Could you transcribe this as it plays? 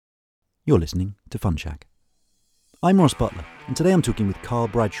You're listening to Fun Shack. I'm Ross Butler, and today I'm talking with Carl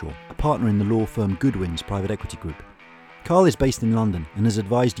Bradshaw, a partner in the law firm Goodwin's private equity group. Carl is based in London and has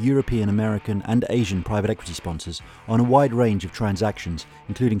advised European, American and Asian private equity sponsors on a wide range of transactions,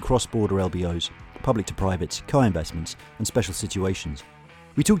 including cross-border LBOs, public to privates, co-investments and special situations.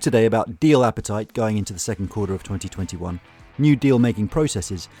 We talk today about deal appetite going into the second quarter of 2021, new deal-making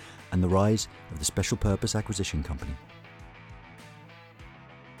processes and the rise of the special purpose acquisition company.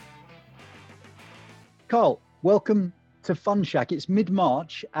 Carl, welcome to Fun Shack. It's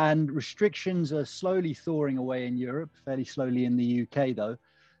mid-March and restrictions are slowly thawing away in Europe, fairly slowly in the UK though.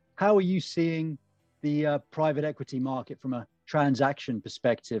 How are you seeing the private equity market from a transaction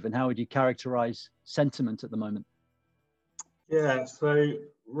perspective, and how would you characterize sentiment at the moment? Yeah, so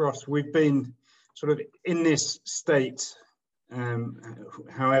Ross, we've been sort of in this state,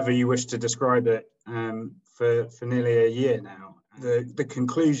 however you wish to describe it, for nearly a year now. The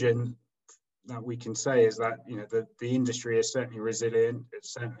conclusion that we can say is that the industry is certainly resilient,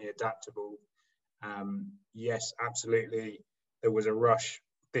 it's certainly adaptable. Yes, absolutely, there was a rush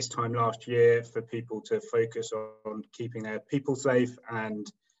this time last year for people to focus on keeping their people safe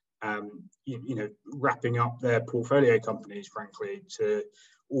and wrapping up their portfolio companies, frankly, to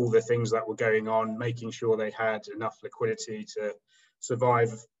all the things that were going on, making sure they had enough liquidity to survive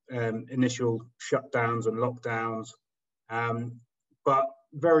initial shutdowns and lockdowns. But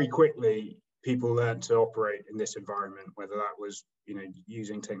very quickly, people learned to operate in this environment, whether that was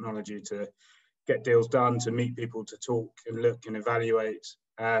using technology to get deals done, to meet people, to talk and look and evaluate,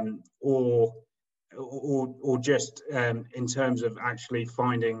 or just in terms of actually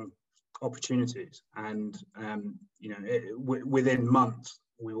finding opportunities. And within months,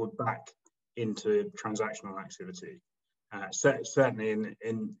 we were back into transactional activity. Certainly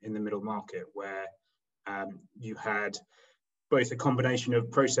in the middle market, where you had both a combination of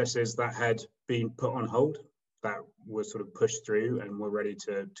processes that had been put on hold, that were sort of pushed through and were ready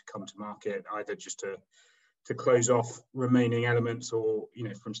to come to market, either just to close off remaining elements, or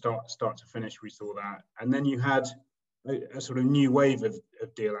from start to finish we saw that. And then you had a sort of new wave of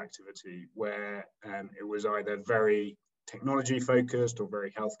deal activity, where it was either very technology focused or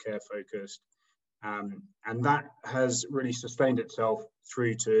very healthcare focused, and that has really sustained itself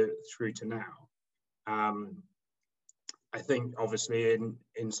through to now. I think obviously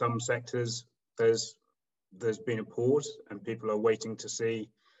in some sectors there's been a pause, and people are waiting to see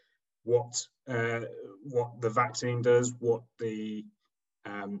what the vaccine does, what the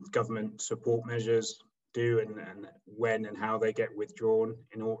government support measures do, and when and how they get withdrawn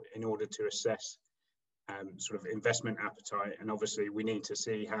in order to assess sort of investment appetite. And obviously we need to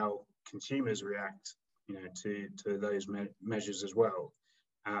see how consumers react to those measures as well.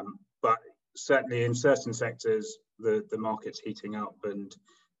 But certainly in certain sectors the market's heating up, and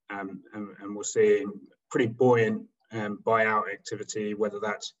we're seeing pretty buoyant buyout activity, whether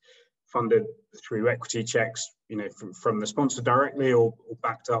that's funded through equity checks from the sponsor directly, or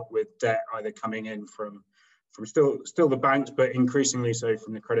backed up with debt either coming in from still the banks, but increasingly so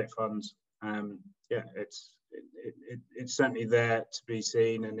from the credit funds. It's certainly there to be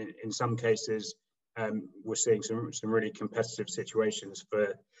seen, and in some cases we're seeing some really competitive situations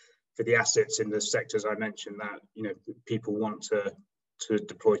for the assets in the sectors I mentioned that people want to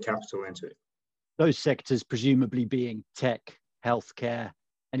deploy capital into. Those sectors presumably being tech, healthcare.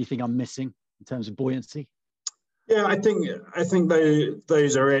 Anything I'm missing in terms of buoyancy? Yeah, I think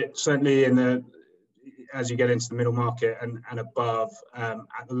those are it. Certainly as you get into the middle market and above, at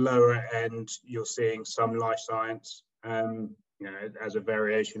the lower end, you're seeing some life science, as a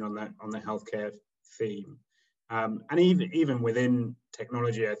variation on the healthcare theme. And even within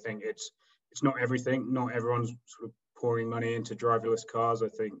technology, I think it's not everything. Not everyone's sort of pouring money into driverless cars. I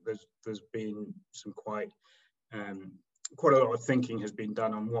think there's been some quite a lot of thinking has been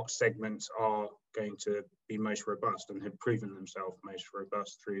done on what segments are going to be most robust and have proven themselves most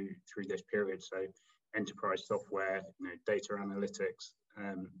robust through this period. So enterprise software, data analytics,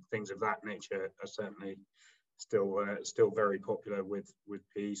 things of that nature are certainly still very popular with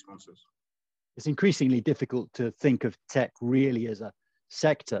PE sponsors. It's increasingly difficult to think of tech really as a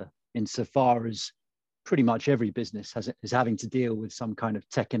sector, insofar as pretty much every business is having to deal with some kind of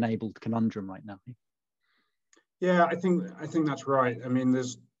tech-enabled conundrum right now. Yeah, I think that's right. I mean,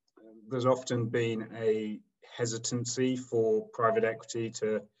 there's often been a hesitancy for private equity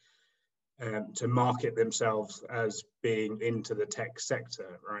to market themselves as being into the tech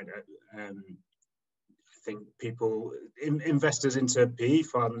sector, right? I think investors into PE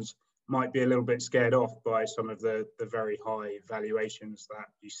funds might be a little bit scared off by some of the very high valuations that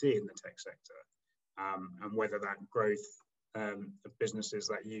you see in the tech sector, and whether that growth of businesses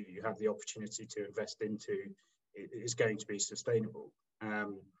that you have the opportunity to invest into is going to be sustainable.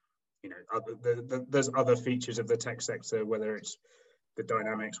 There's other features of the tech sector, whether it's the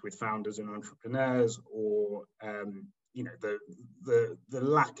dynamics with founders and entrepreneurs, or the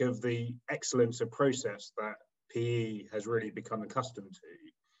lack of the excellence of process that PE has really become accustomed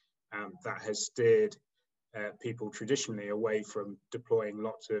to, that has steered people traditionally away from deploying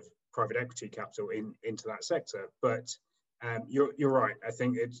lots of private equity capital into that sector. But you're right. I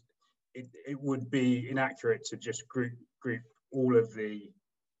think it would be inaccurate to just group all of the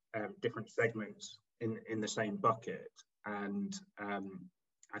different segments in the same bucket. And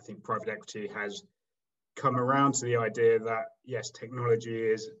I think private equity has come around to the idea that yes, technology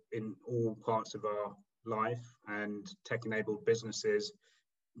is in all parts of our life, and tech-enabled businesses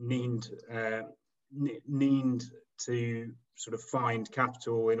need to sort of find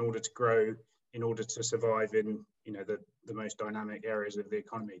capital in order to grow, in order to survive in the most dynamic areas of the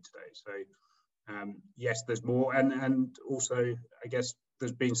economy today. So yes, there's more, and also I guess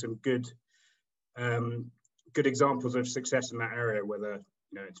there's been some good examples of success in that area, whether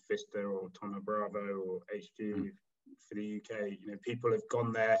it's Vista or Thoma Bravo or HG for the UK. People have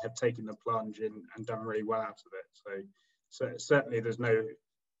gone there, have taken the plunge and done really well out of it. So certainly there's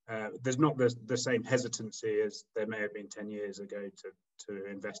not the same hesitancy as there may have been 10 years ago to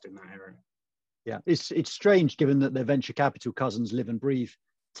invest in that area. Yeah, it's strange given that their venture capital cousins live and breathe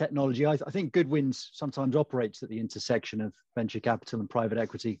technology. I think Goodwin sometimes operates at the intersection of venture capital and private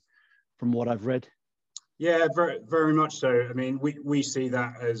equity, from what I've read. Yeah, very, very much so. I mean, we see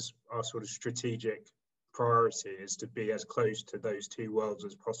that as our sort of strategic priority, is to be as close to those two worlds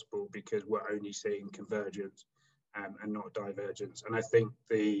as possible, because we're only seeing convergence and not divergence. And I think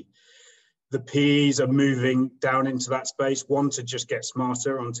the PEs are moving down into that space, one, to just get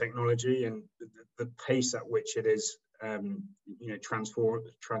smarter on technology and the pace at which it is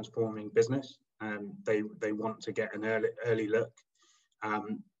transforming business. They want to get an early look.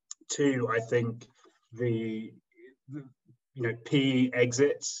 Two, I think the PE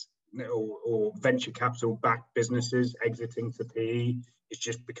exits or venture capital backed businesses exiting to PE is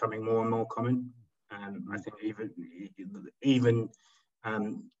just becoming more and more common. I think even in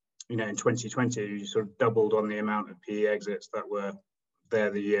 2020, you sort of doubled on the amount of PE exits that were there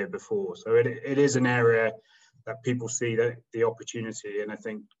the year before. So it is an area that people see the opportunity, and I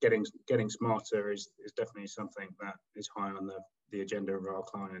think getting smarter is definitely something that is high on the agenda of our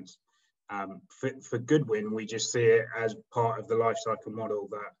clients. For Goodwin, we just see it as part of the life cycle model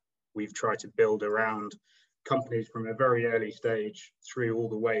that we've tried to build around companies from a very early stage through all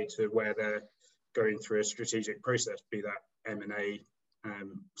the way to where they're going through a strategic process, be that M&A,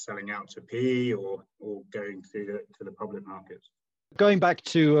 selling out to PE, or going to the public markets. Going back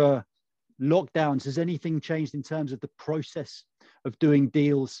to lockdowns, has anything changed in terms of the process of doing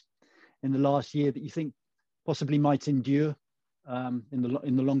deals in the last year that you think possibly might endure in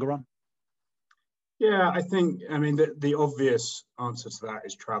the longer run? Yeah, I think, the obvious answer to that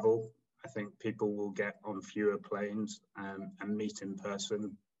is travel. I think people will get on fewer planes and meet in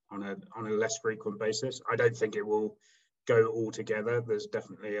person on a less frequent basis. I don't think it will go all together. There's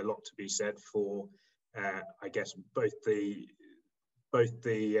definitely a lot to be said for, I guess, both the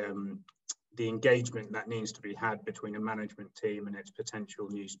engagement that needs to be had between a management team and its potential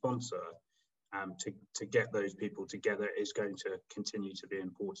new sponsor. To get those people together is going to continue to be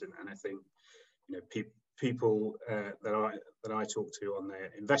important. And I think people that I talk to on the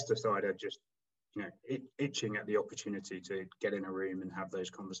investor side are just itching at the opportunity to get in a room and have those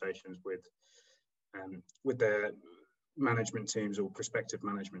conversations with their management teams or prospective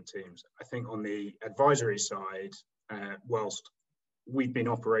management teams. I think on the advisory side, whilst we've been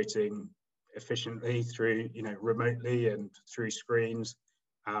operating efficiently through remotely and through screens,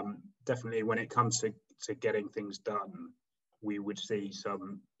 definitely when it comes to getting things done, we would see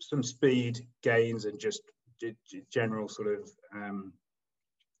some speed gains and just general sort of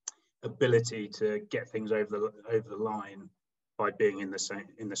ability to get things over the line by being in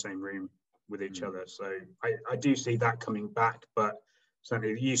the same room with each other. So I do see that coming back, but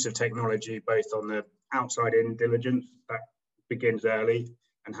certainly the use of technology, both on the outside in diligence, that begins early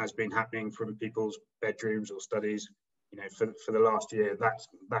and has been happening from people's bedrooms or studies, for the last year.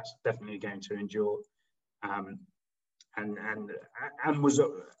 That's definitely going to endure, and was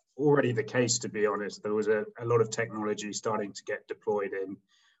already the case, to be honest. There was a lot of technology starting to get deployed in,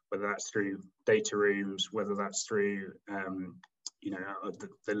 whether that's through data rooms, whether that's through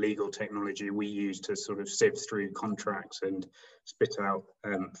the legal technology we use to sort of sift through contracts and spit out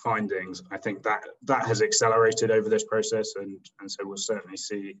findings. I think that has accelerated over this process, and so we'll certainly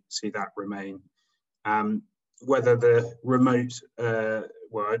see that remain. whether the remote,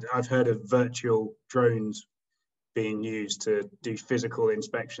 well, I've heard of virtual drones being used to do physical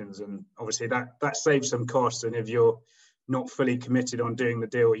inspections, and obviously that saves some costs. And if you're not fully committed on doing the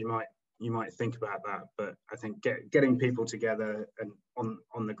deal, you might think about that. But I think getting people together and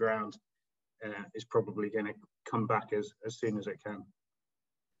on the ground is probably going to come back as soon as it can.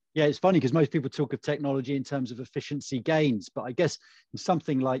 Yeah, it's funny because most people talk of technology in terms of efficiency gains, but I guess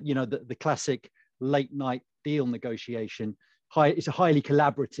something like, you know, the classic late night deal negotiation, it's a highly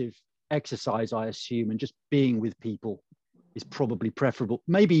collaborative exercise, I assume, and just being with people is probably preferable,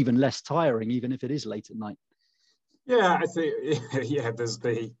 maybe even less tiring, even if it is late at night. Yeah, I think, yeah,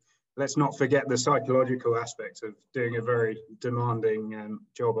 let's not forget the psychological aspect of doing a very demanding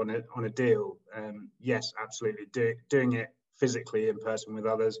job on a deal. Yes, absolutely. Doing it physically in person with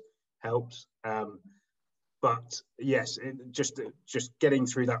others helps. But yes, just getting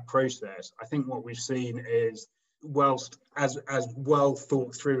through that process, I think what we've seen is, whilst as well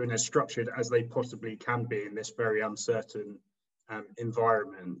thought through and as structured as they possibly can be in this very uncertain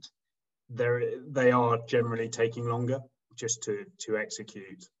environment, they are generally taking longer just to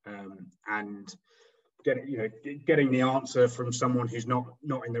execute, and getting the answer from someone who's not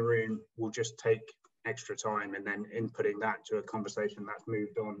in the room will just take extra time, and then inputting that to a conversation that's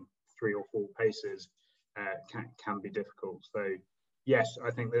moved on 3 or 4 paces can be difficult. So yes,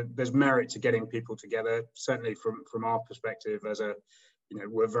 I think that there's merit to getting people together. Certainly from our perspective,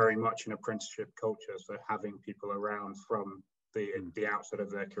 we're very much an apprenticeship culture, so having people around from the outset of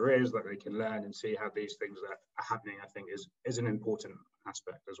their careers that they can learn and see how these things are happening, I think is an important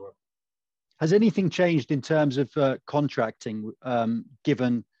aspect as well. Has anything changed in terms of contracting,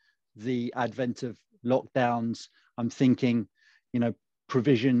 given the advent of lockdowns? I'm thinking,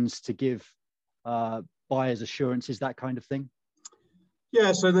 provisions to give buyers assurances, that kind of thing.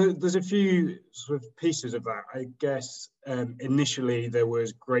 Yeah, so there's a few sort of pieces of that. I guess initially there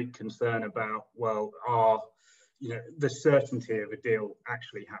was great concern about, the certainty of a deal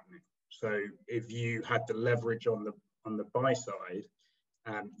actually happening. So if you had the leverage on the buy side,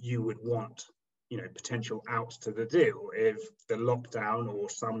 you would want potential outs to the deal if the lockdown or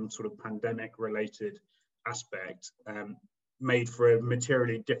some sort of pandemic related aspect made for a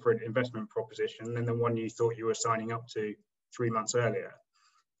materially different investment proposition than the one you thought you were signing up to 3 months earlier.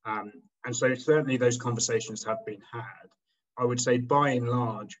 And so certainly those conversations have been had. I would say by and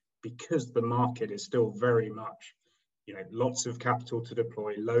large, because the market is still very much, lots of capital to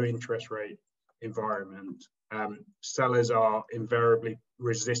deploy, low interest rate environment, sellers are invariably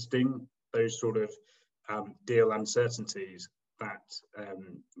resisting those sort of deal uncertainties that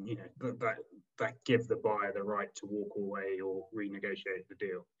that give the buyer the right to walk away or renegotiate the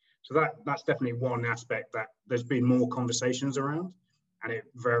deal. So that's definitely one aspect that there's been more conversations around, and it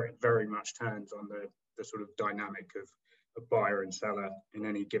very, very much turns on the sort of dynamic of a buyer and seller in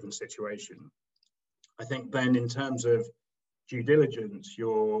any given situation. I think then in terms of due diligence,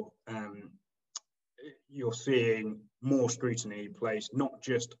 you're seeing more scrutiny placed not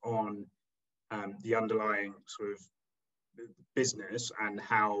just on the underlying sort of business and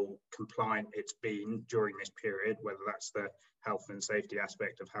how compliant it's been during this period, whether that's the health and safety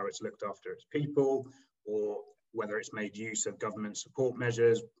aspect of how it's looked after its people, or whether it's made use of government support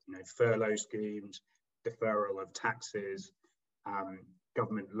measures, furlough schemes, deferral of taxes,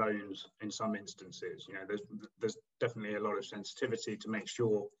 government loans in some instances. There's definitely a lot of sensitivity to make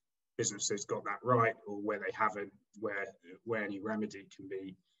sure businesses got that right, or where they haven't, where any remedy can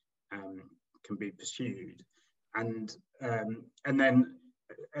be pursued. And then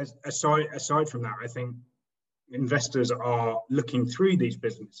aside from that, I think investors are looking through these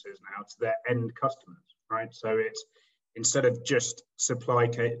businesses now to their end customers, right? So it's, instead of just supply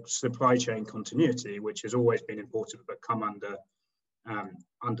chain continuity, which has always been important but come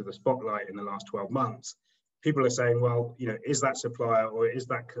under the spotlight in the last 12 months, people are saying, well, is that supplier or is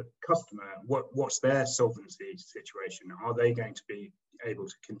that customer, what's their solvency situation? Are they going to be able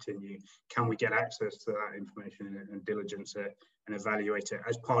to continue? Can we get access to that information and diligence it and evaluate it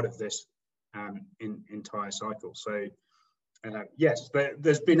as part of this entire cycle? So yes,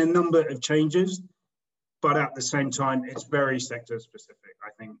 there's been a number of changes, but at the same time, it's very sector specific. I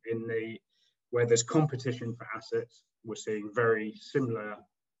think where there's competition for assets, we're seeing very similar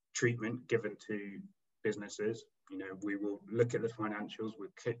treatment given to businesses. We will look at the financials, we'll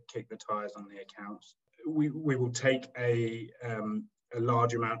kick the tires on the accounts. We will take a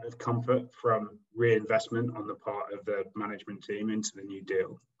large amount of comfort from reinvestment on the part of the management team into the new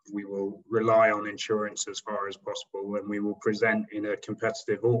deal. We will rely on insurance as far as possible, and we will present in a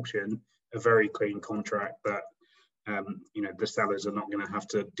competitive auction a very clean contract that the sellers are not going to have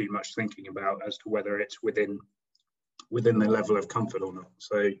to do much thinking about as to whether it's within the level of comfort or not.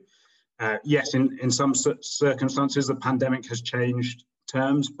 So yes, in some circumstances, the pandemic has changed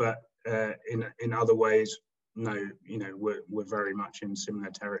terms, but in other ways, no, we're very much in similar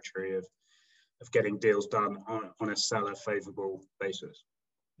territory of getting deals done on a seller favorable basis.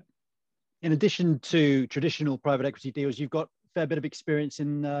 In addition to traditional private equity deals, you've got a fair bit of experience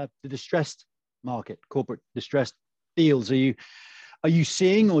in the distressed market, corporate distressed deals. Are you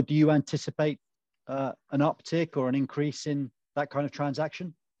seeing, or do you anticipate an uptick or an increase in that kind of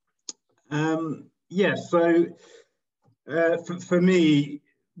transaction? Yeah, so for me,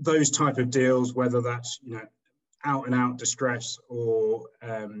 those type of deals, whether that's out and out distress or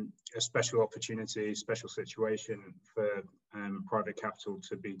a special opportunity, special situation for private capital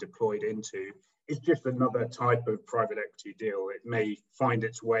to be deployed into, is just another type of private equity deal. It may find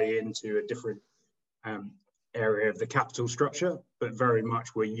its way into a different area of the capital structure, but very much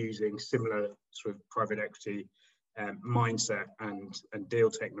we're using similar sort of private equity mindset and deal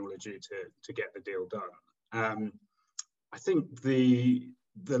technology to get the deal done. I think the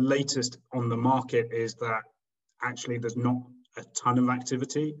latest on the market is that actually there's not a ton of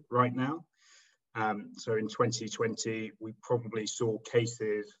activity right now. So in 2020, we probably saw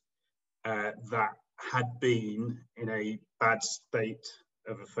cases that had been in a bad state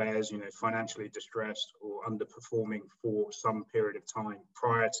of affairs, financially distressed or underperforming for some period of time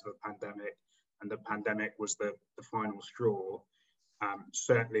prior to the pandemic, and the pandemic was the final straw.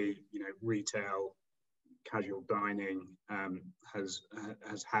 Certainly, retail, casual dining has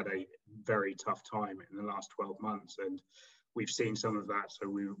had a very tough time in the last 12 months, and we've seen some of that. So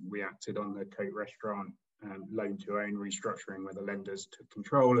we reacted on the Coke restaurant loan to own restructuring where the lenders took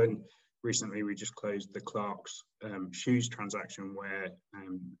control, and recently we just closed the Clark's shoes transaction where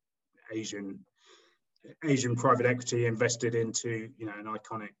Asian private equity invested into an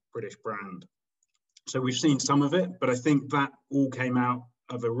iconic British brand. So we've seen some of it, but I think that all came out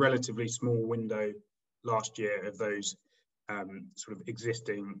of a relatively small window last year of those sort of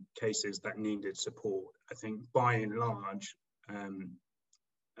existing cases that needed support. I think by and large,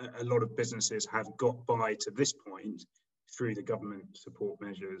 a lot of businesses have got by to this point through the government support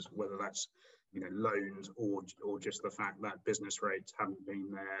measures, whether that's loans or just the fact that business rates haven't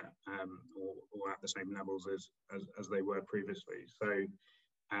been there or at the same levels as they were previously. So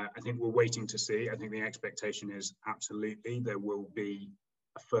I think we're waiting to see. I think the expectation is absolutely there will be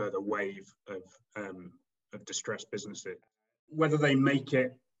a further wave of distressed businesses. Whether they make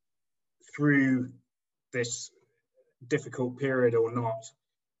it through this difficult period or not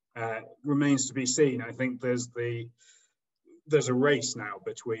remains to be seen. I think there's a race now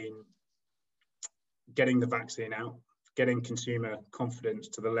between getting the vaccine out, getting consumer confidence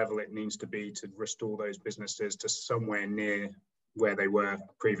to the level it needs to be to restore those businesses to somewhere near where they were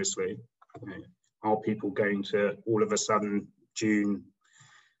previously. Are people going to all of a sudden June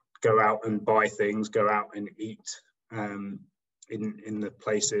go out and buy things, go out and eat in the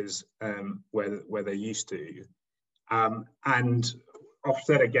places where they used to, and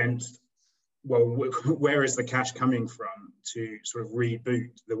offset against, well, where is the cash coming from to sort of reboot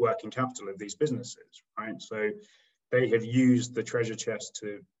the working capital of these businesses, right? So they have used the treasure chest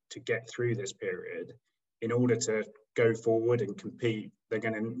to get through this period. In order to go forward and compete, they're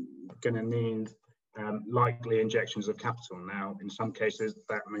going to need likely injections of capital. Now, in some cases,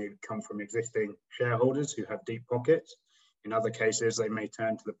 that may come from existing shareholders who have deep pockets. In other cases, they may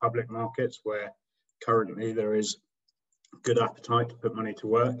turn to the public markets where currently there is good appetite to put money to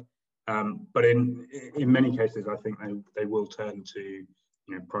work. But in many cases, I think they will turn to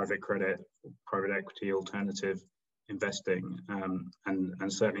private credit, private equity, alternative investing,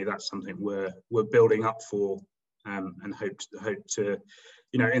 and certainly that's something we're building up for, and hope to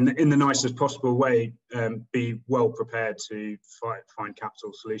in the nicest possible way be well prepared to find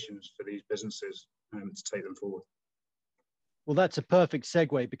capital solutions for these businesses to take them forward. Well, that's a perfect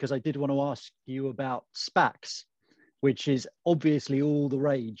segue, because I did want to ask you about SPACs, which is obviously all the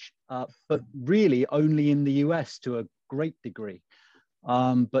rage, but really only in the US to a great degree.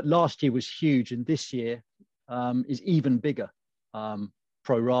 But last year was huge, and this year is even bigger,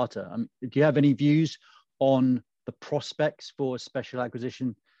 pro rata. Do you have any views on the prospects for special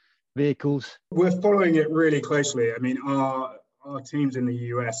acquisition vehicles? We're following it really closely. I mean, our teams in the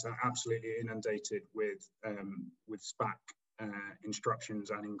US are absolutely inundated with SPAC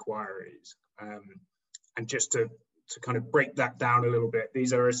instructions and inquiries. And just to kind of break that down a little bit,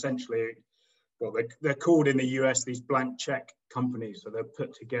 these are essentially, well, they're called in the US these blank check companies. So they're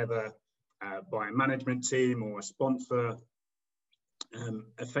put together by a management team or a sponsor,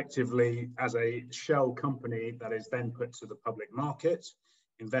 effectively as a shell company that is then put to the public market.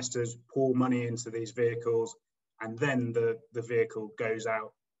 Investors pour money into these vehicles, and then the vehicle goes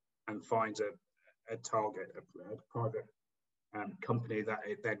out and finds a target, a private company that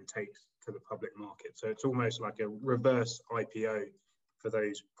it then takes to the public market. So it's almost like a reverse IPO for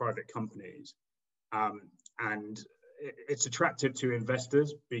those private companies. And it's attractive to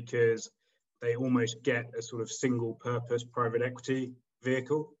investors because they almost get a sort of single purpose private equity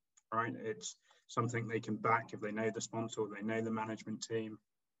vehicle, right? It's something they can back if they know the sponsor, they know the management team.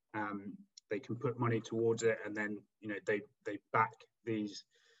 They can put money towards it, and then they back these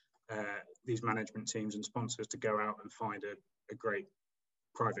management teams and sponsors to go out and find a great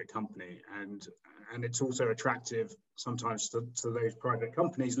private company. And it's also attractive sometimes to those private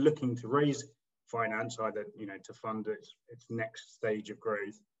companies looking to raise finance, either to fund its next stage of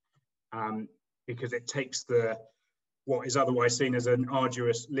growth, because it takes what is otherwise seen as an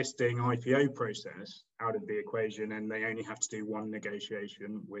arduous listing IPO process out of the equation, and they only have to do one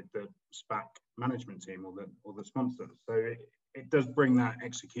negotiation with the SPAC management team or the sponsor. So it does bring that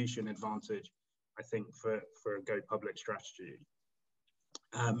execution advantage, I think, for a go public strategy.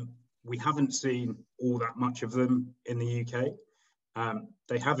 We haven't seen all that much of them in the UK.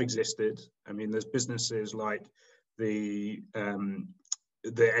 They have existed. I mean, there's businesses like the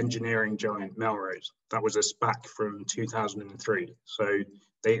engineering giant Melrose. That was a SPAC from 2003. So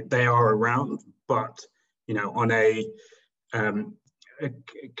they are around, but on a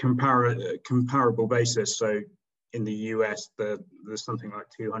comparable basis. So in the US, there's something like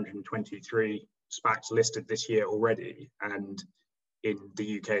 223 SPACs listed this year already, and in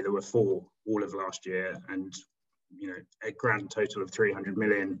the UK there were 4 all of last year, and a grand total of 300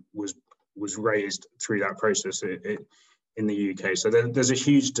 million was raised through that process in the UK. So there's a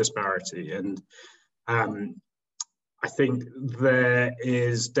huge disparity, and I think there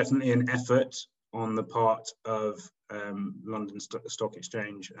is definitely an effort on the part of London Stock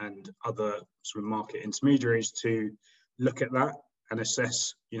Exchange and other sort of market intermediaries to look at that and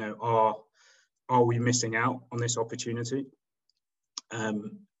assess, are we missing out on this opportunity?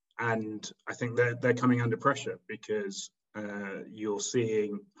 And I think they're coming under pressure because you're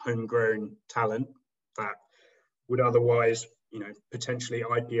seeing homegrown talent that would otherwise, potentially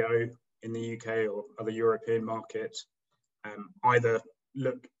IPO in the UK or other European markets, either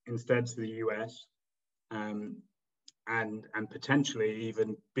look instead to the US, and potentially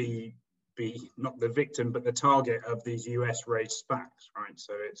even be not the victim but the target of these US raised SPACs, right?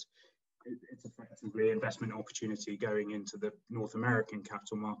 So it's effectively investment opportunity going into the North American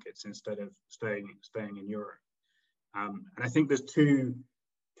capital markets instead of staying in Europe. And I think there's two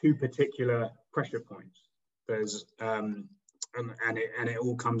particular pressure points. There's and it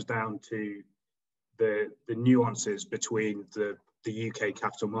all comes down to the nuances between the UK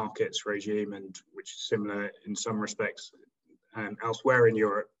capital markets regime, and which is similar in some respects elsewhere in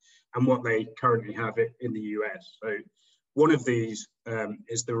Europe, and what they currently have in the US. So one of these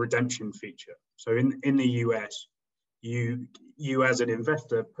is the redemption feature. So in the US, you as an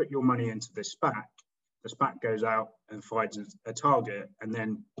investor put your money into this SPAC. The SPAC goes out and finds a target, and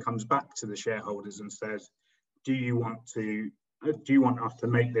then comes back to the shareholders and says, do you want us to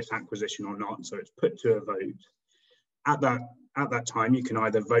make this acquisition or not? So it's put to a vote. At that time, you can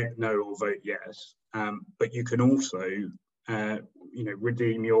either vote no or vote yes, but you can also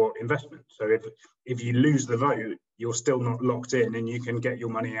redeem your investment. So if you lose the vote, you're still not locked in, and you can get your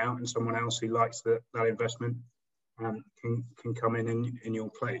money out, and someone else who likes that investment can come in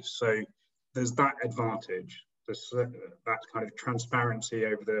your place. So there's that advantage. There's that kind of transparency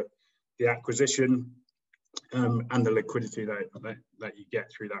over the acquisition and the liquidity that you get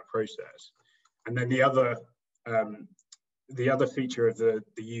through that process. And then the other feature of the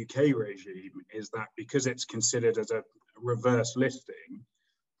UK regime is that because it's considered as a reverse listing,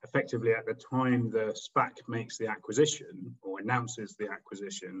 effectively at the time the SPAC makes the acquisition or announces the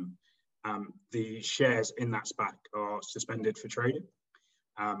acquisition, the shares in that SPAC are suspended for trading,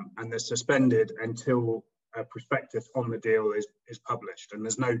 and they're suspended until a prospectus on the deal is published, and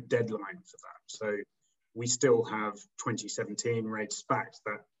there's no deadline for that. So we still have 2017 raised SPACs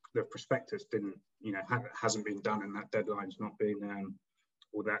that the prospectus hasn't been done, and that deadline's not been,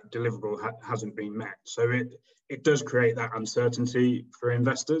 or that deliverable hasn't been met. So it does create that uncertainty for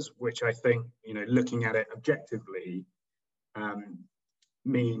investors, which I think, looking at it objectively,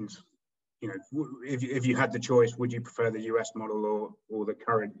 means, if you had the choice, would you prefer the US model or the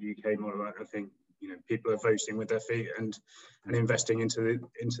current UK model? I think people are voting with their feet and investing into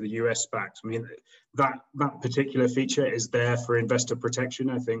the US SPACs. I mean, that particular feature is there for investor protection.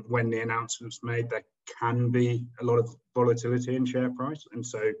 I think when the announcement's made, there can be a lot of volatility in share price, and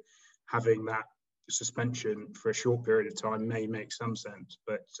so having that suspension for a short period of time may make some sense.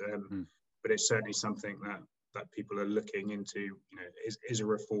 But it's certainly something that people are looking into. Is a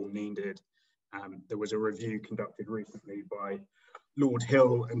reform needed? There was a review conducted recently by Lord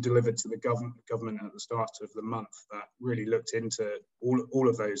Hill and delivered to the government at the start of the month that really looked into all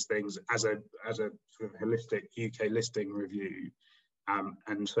of those things as a sort of holistic UK listing review,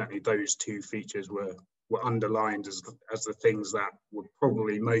 and certainly those two features were underlined as the things that were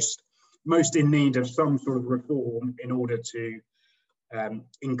probably most in need of some sort of reform in order to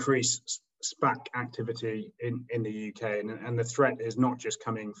increase SPAC activity in the UK. And the threat is not just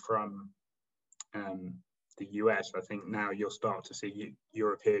coming from the US. I think now you'll start to see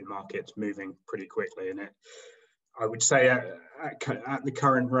European markets moving pretty quickly, and I would say at the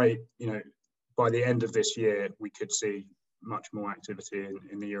current rate, by the end of this year, we could see much more activity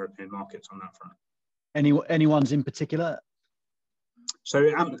in the European markets on that front. Anyone's in particular?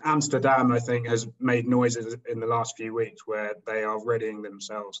 So Amsterdam, I think, has made noises in the last few weeks where they are readying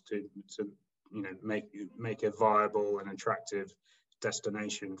themselves to make a viable and attractive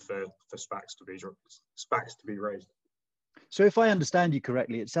destination for SPACs to be raised. So if I understand you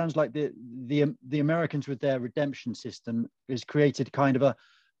correctly, it sounds like the Americans with their redemption system has created kind of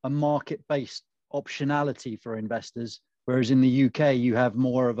a market-based optionality for investors, whereas in the UK you have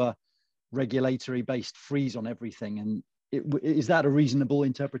more of a regulatory-based freeze on everything. And is that a reasonable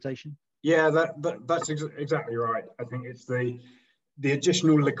interpretation? Yeah, that's exactly right. I think it's the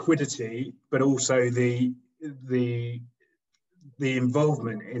additional liquidity, but also the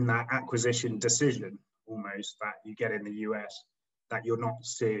involvement in that acquisition decision almost that you get in the US that you're not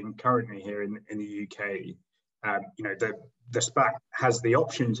seeing currently here in the UK. The SPAC has the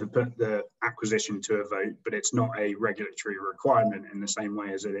option to put the acquisition to a vote, but it's not a regulatory requirement in the same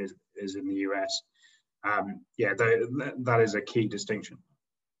way as it is in the US. That is a key distinction.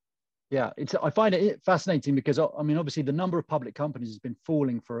 Yeah, I find it fascinating because, I mean, obviously the number of public companies has been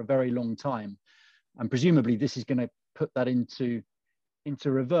falling for a very long time, and presumably this is going to put that into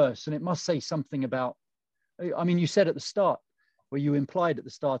reverse. And it must say something about, I mean, you said at the start, where you implied at the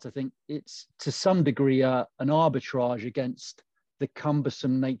start, I think it's to some degree an arbitrage against the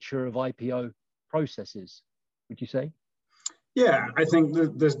cumbersome nature of IPO processes, would you say? Yeah, I think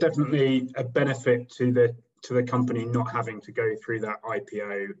there's definitely a benefit to the company not having to go through that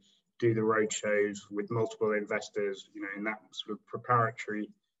IPO, do the roadshows with multiple investors, in that sort of preparatory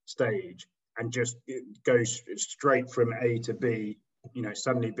stage, and just go straight from A to B,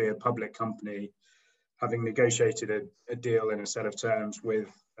 suddenly be a public company, having negotiated a deal in a set of terms with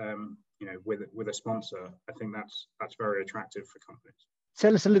a sponsor. I think that's very attractive for companies.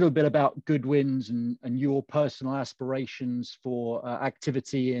 Tell us a little bit about Goodwin's and your personal aspirations for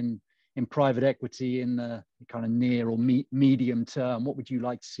activity in private equity in the kind of near or medium term. What would you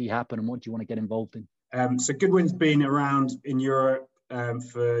like to see happen, and what do you want to get involved in? So Goodwin's been around in Europe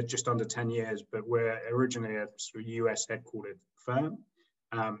for just under 10 years, but we're originally a sort of US headquartered firm.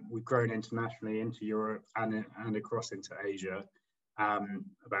 We've grown internationally into Europe and across into Asia,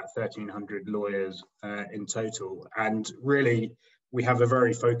 about 1,300 lawyers in total. And really, we have a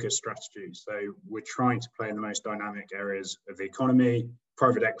very focused strategy. So we're trying to play in the most dynamic areas of the economy.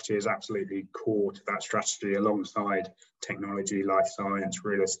 Private equity is absolutely core to that strategy, alongside technology, life science,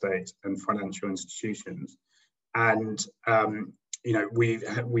 real estate, and financial institutions. And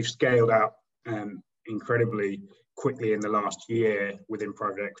we've scaled out incredibly quickly in the last year within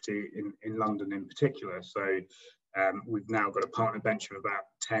private equity in London in particular. So we've now got a partner bench of about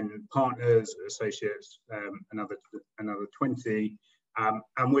 10 partners, associates, another 20.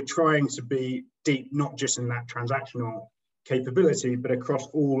 And we're trying to be deep, not just in that transactional capability, but across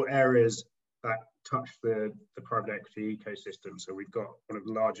all areas that touch the private equity ecosystem. So we've got one of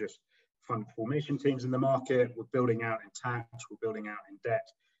the largest fund formation teams in the market. We're building out in tax, we're building out in debt,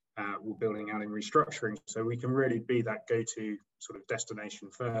 we're building out in restructuring. So we can really be that go-to sort of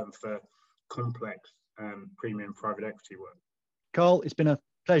destination firm for complex premium private equity work. Carl, it's been a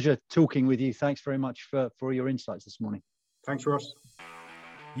pleasure talking with you. Thanks very much for your insights this morning. Thanks, Ross.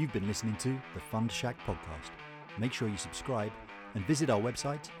 You've been listening to the Fund Shack podcast. Make sure you subscribe and visit our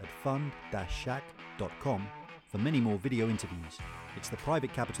website at fund-shack.com for many more video interviews. It's the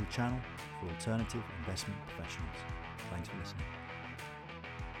private capital channel for alternative investment professionals. Thanks for listening.